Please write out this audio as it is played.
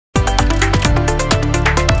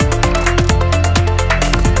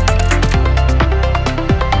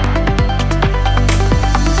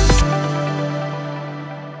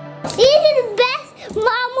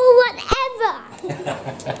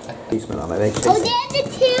pieces. Oh, there's the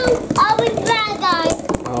two orange bad guys.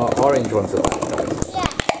 Oh, orange ones are bad guys. Yeah.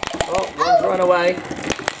 Oh, one's run away.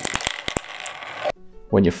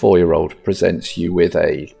 When your 4-year-old presents you with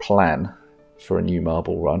a plan for a new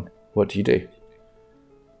marble run, what do?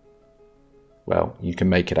 Well, you can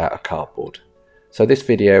make it out of cardboard. So this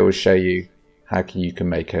video will show you how you can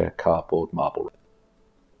make a cardboard marble run.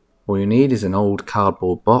 All you need is an old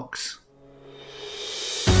cardboard box.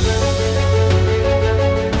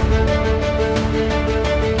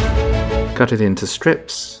 Cut it into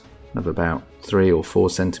strips of about 3 or 4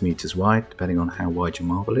 centimeters wide, depending on how wide your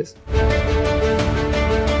marble is.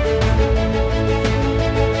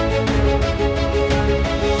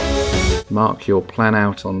 Mark your plan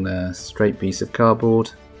out on a straight piece of cardboard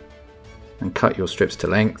and cut your strips to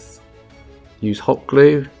length. Use hot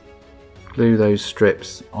glue. Glue those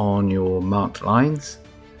strips on your marked lines.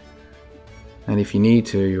 And if you need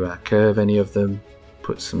to curve any of them,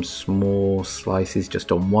 put some small slices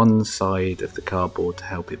just on one side of the cardboard to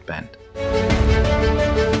help it bend.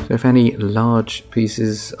 So if any large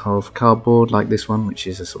pieces of cardboard like this one, which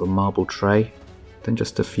is a sort of marble tray, then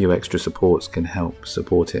just a few extra supports can help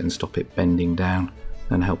support it and stop it bending down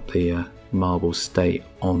and help the marble stay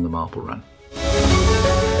on the marble run.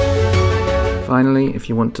 Finally, if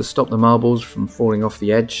you want to stop the marbles from falling off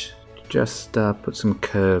the edge, just put some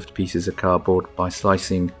curved pieces of cardboard by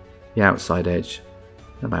slicing the outside edge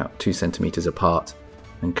about 2 centimeters apart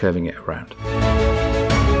and curving it around.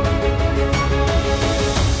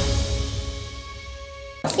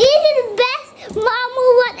 This is the best marble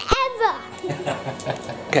run ever.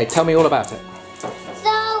 Okay, tell me all about it.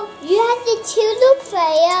 So you have to choose a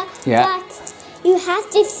player, Yeah. but you have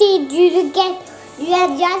to see you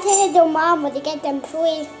have to hit the marble to get them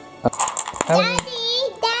free.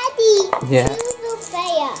 Daddy, Yeah. choose a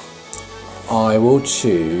player. I will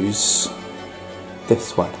choose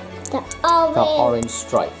this one. The orange. The orange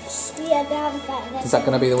stripes. Yeah, that Is that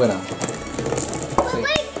going to be the winner?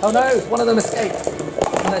 wait. Oh no, one of them escaped.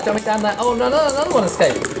 And they're jumping down there. Oh no, another one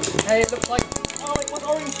escaped. Hey, it looks like, oh, it was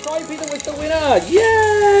orange stripey that was the winner.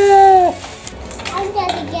 Yeah! I'm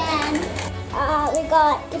dead again. We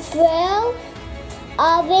got the blue,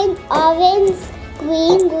 orange,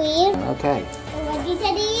 green. Okay. Ready,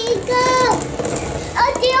 steady, go!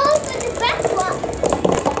 Oh, they all got the best one.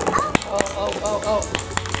 Oh.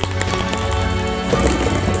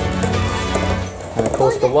 And of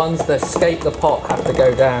course the ones that escape the pot have to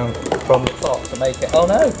go down from the top to make it. Oh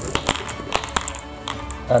no!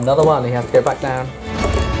 Another one, he has to go back down.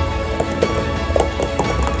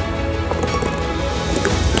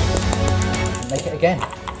 Make it again.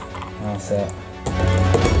 That's it.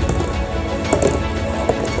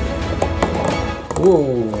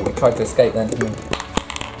 Ooh, he tried to escape then.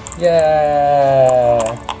 Yeah!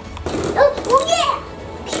 Oh yeah!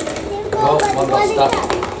 Oh, one got stuck.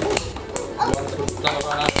 That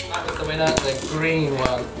was the winner, the green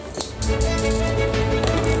one.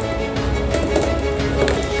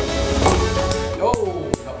 Oh,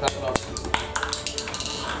 knocked that one off.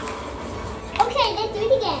 Okay, let's do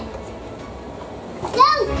it again. Go!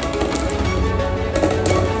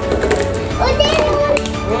 Oh,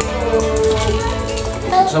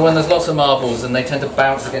 So when there's lots of marbles, and they tend to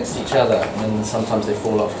bounce against each other, and then sometimes they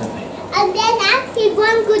fall off, don't they? And then actually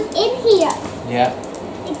one goes in here. Yeah.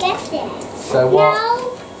 To get there. So what?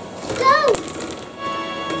 No. Go!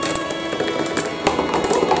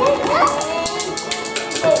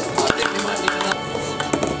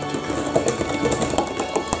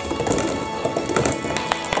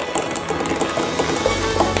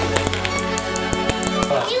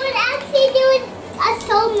 You would actually do a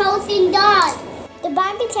slow motion dog. The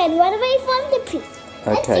bag can run away from the police.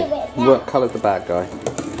 Let's do Okay. it now. What colour's the bad guy?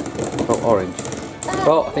 Oh, orange.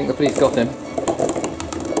 Oh, I think the police got him.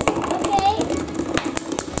 Okay.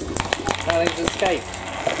 Oh, he's escaped.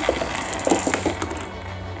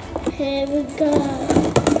 Here we go.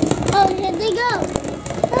 Oh, here they go.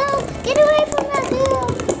 Oh, get away from that girl.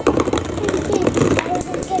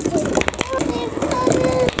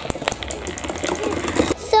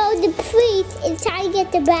 So the police is trying to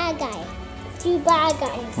get the bad guy. 2 bad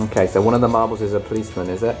guys. Okay, so one of the marbles is a policeman,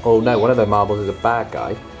 is it? Oh no, one of the marbles is a bad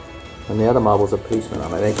guy, and the other marble's a policeman,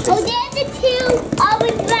 aren't they? Oh, there's the 2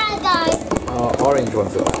 orange bad guys. Oh, orange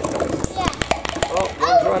one's the bad guy. Yeah. Oh,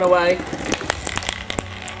 one's run away.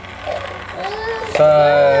 So...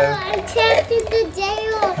 I'm trapped in the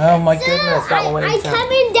jail. Oh my goodness, that one went I'm into town.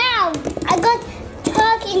 coming down. I got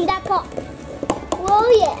stuck in that pot. Whoa,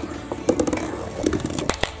 yeah.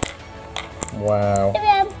 Wow. Here I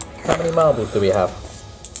am. How many marbles do we have?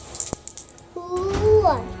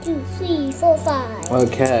 1, 2, 3, 4, 5.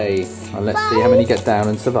 Okay, and let's see how many get down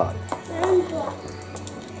and survive. And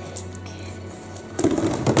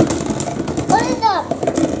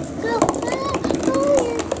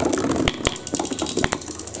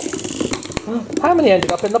many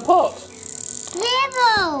ended up in the pot?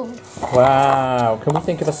 0. Wow. Can we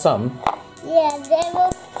think of a sum? Yeah,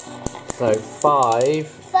 0. So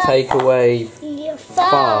 5 take away 5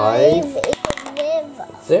 equals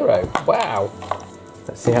 0. 0. Wow.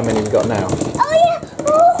 Let's see how many we've got now. Oh yeah.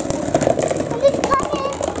 Oh, it's coming.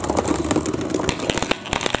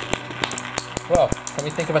 Well, can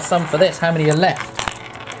we think of a sum for this? How many are left?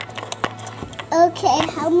 Okay,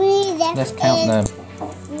 how many left? Let's count them.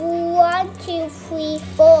 1, 2, 3,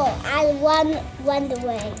 4, and 1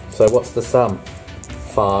 away. So what's the sum?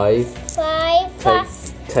 5. 5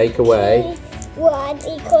 plus Take away 1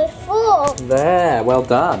 equals 4. There, well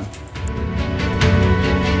done.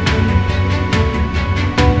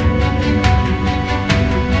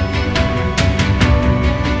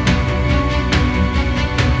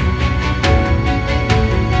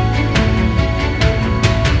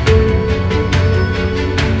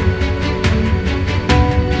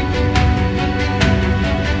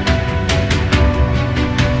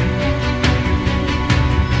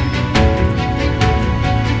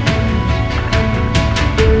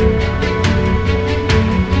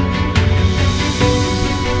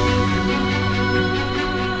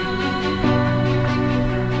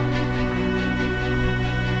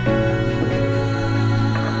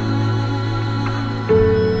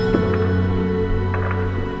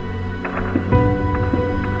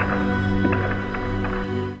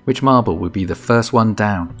 Which marble would be the first one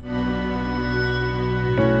down?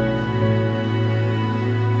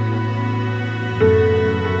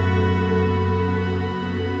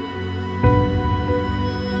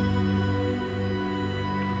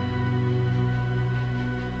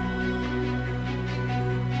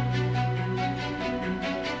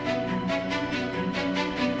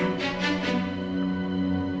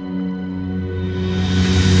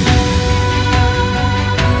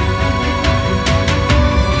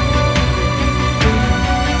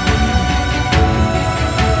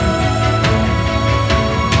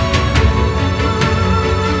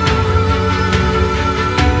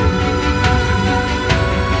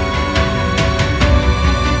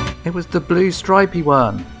 It was the blue stripy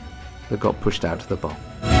one that got pushed out of the bowl.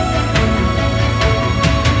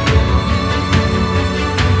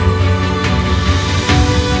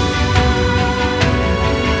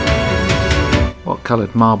 What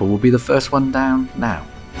coloured marble will be the first one down now?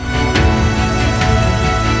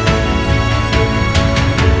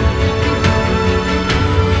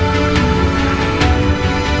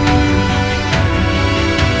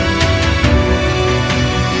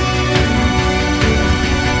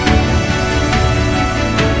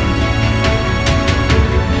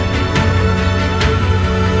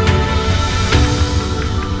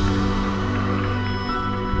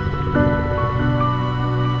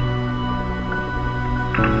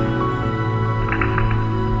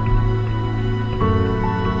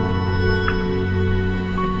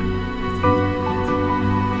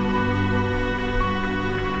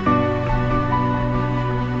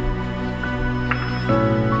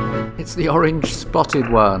 It's the orange spotted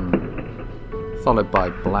one, followed by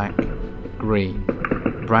black, green,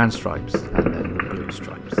 brown stripes, and then the blue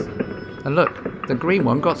stripes. And look, the green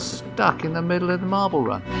one got stuck in the middle of the marble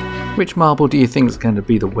run. Which marble do you think is going to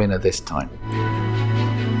be the winner this time?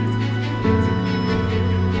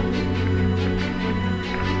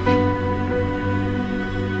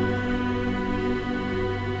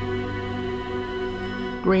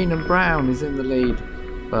 Green and brown is in the lead,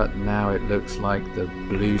 but now it looks like the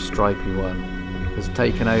blue stripy one has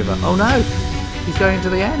taken over. Oh no! He's going to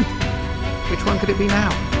the end! Which one could it be now?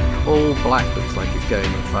 All black looks like it's going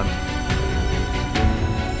in front.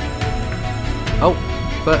 Oh,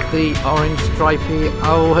 but the orange stripy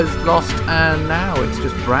has lost, and now it's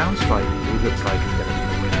just brown stripy who looks like it's going to be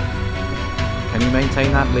the winner. Can he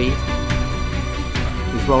maintain that lead?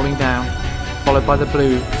 He's rolling down, followed by the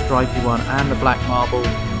blue stripy one and the black marble.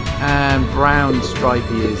 And brown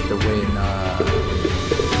stripy is the winner.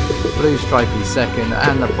 Blue stripy second,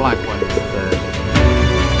 and the black one is third.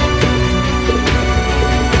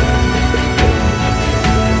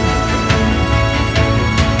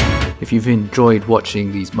 If you've enjoyed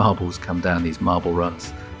watching these marbles come down these marble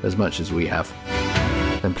runs as much as we have,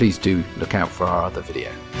 then please do look out for our other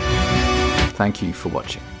video. Thank you for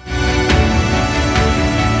watching.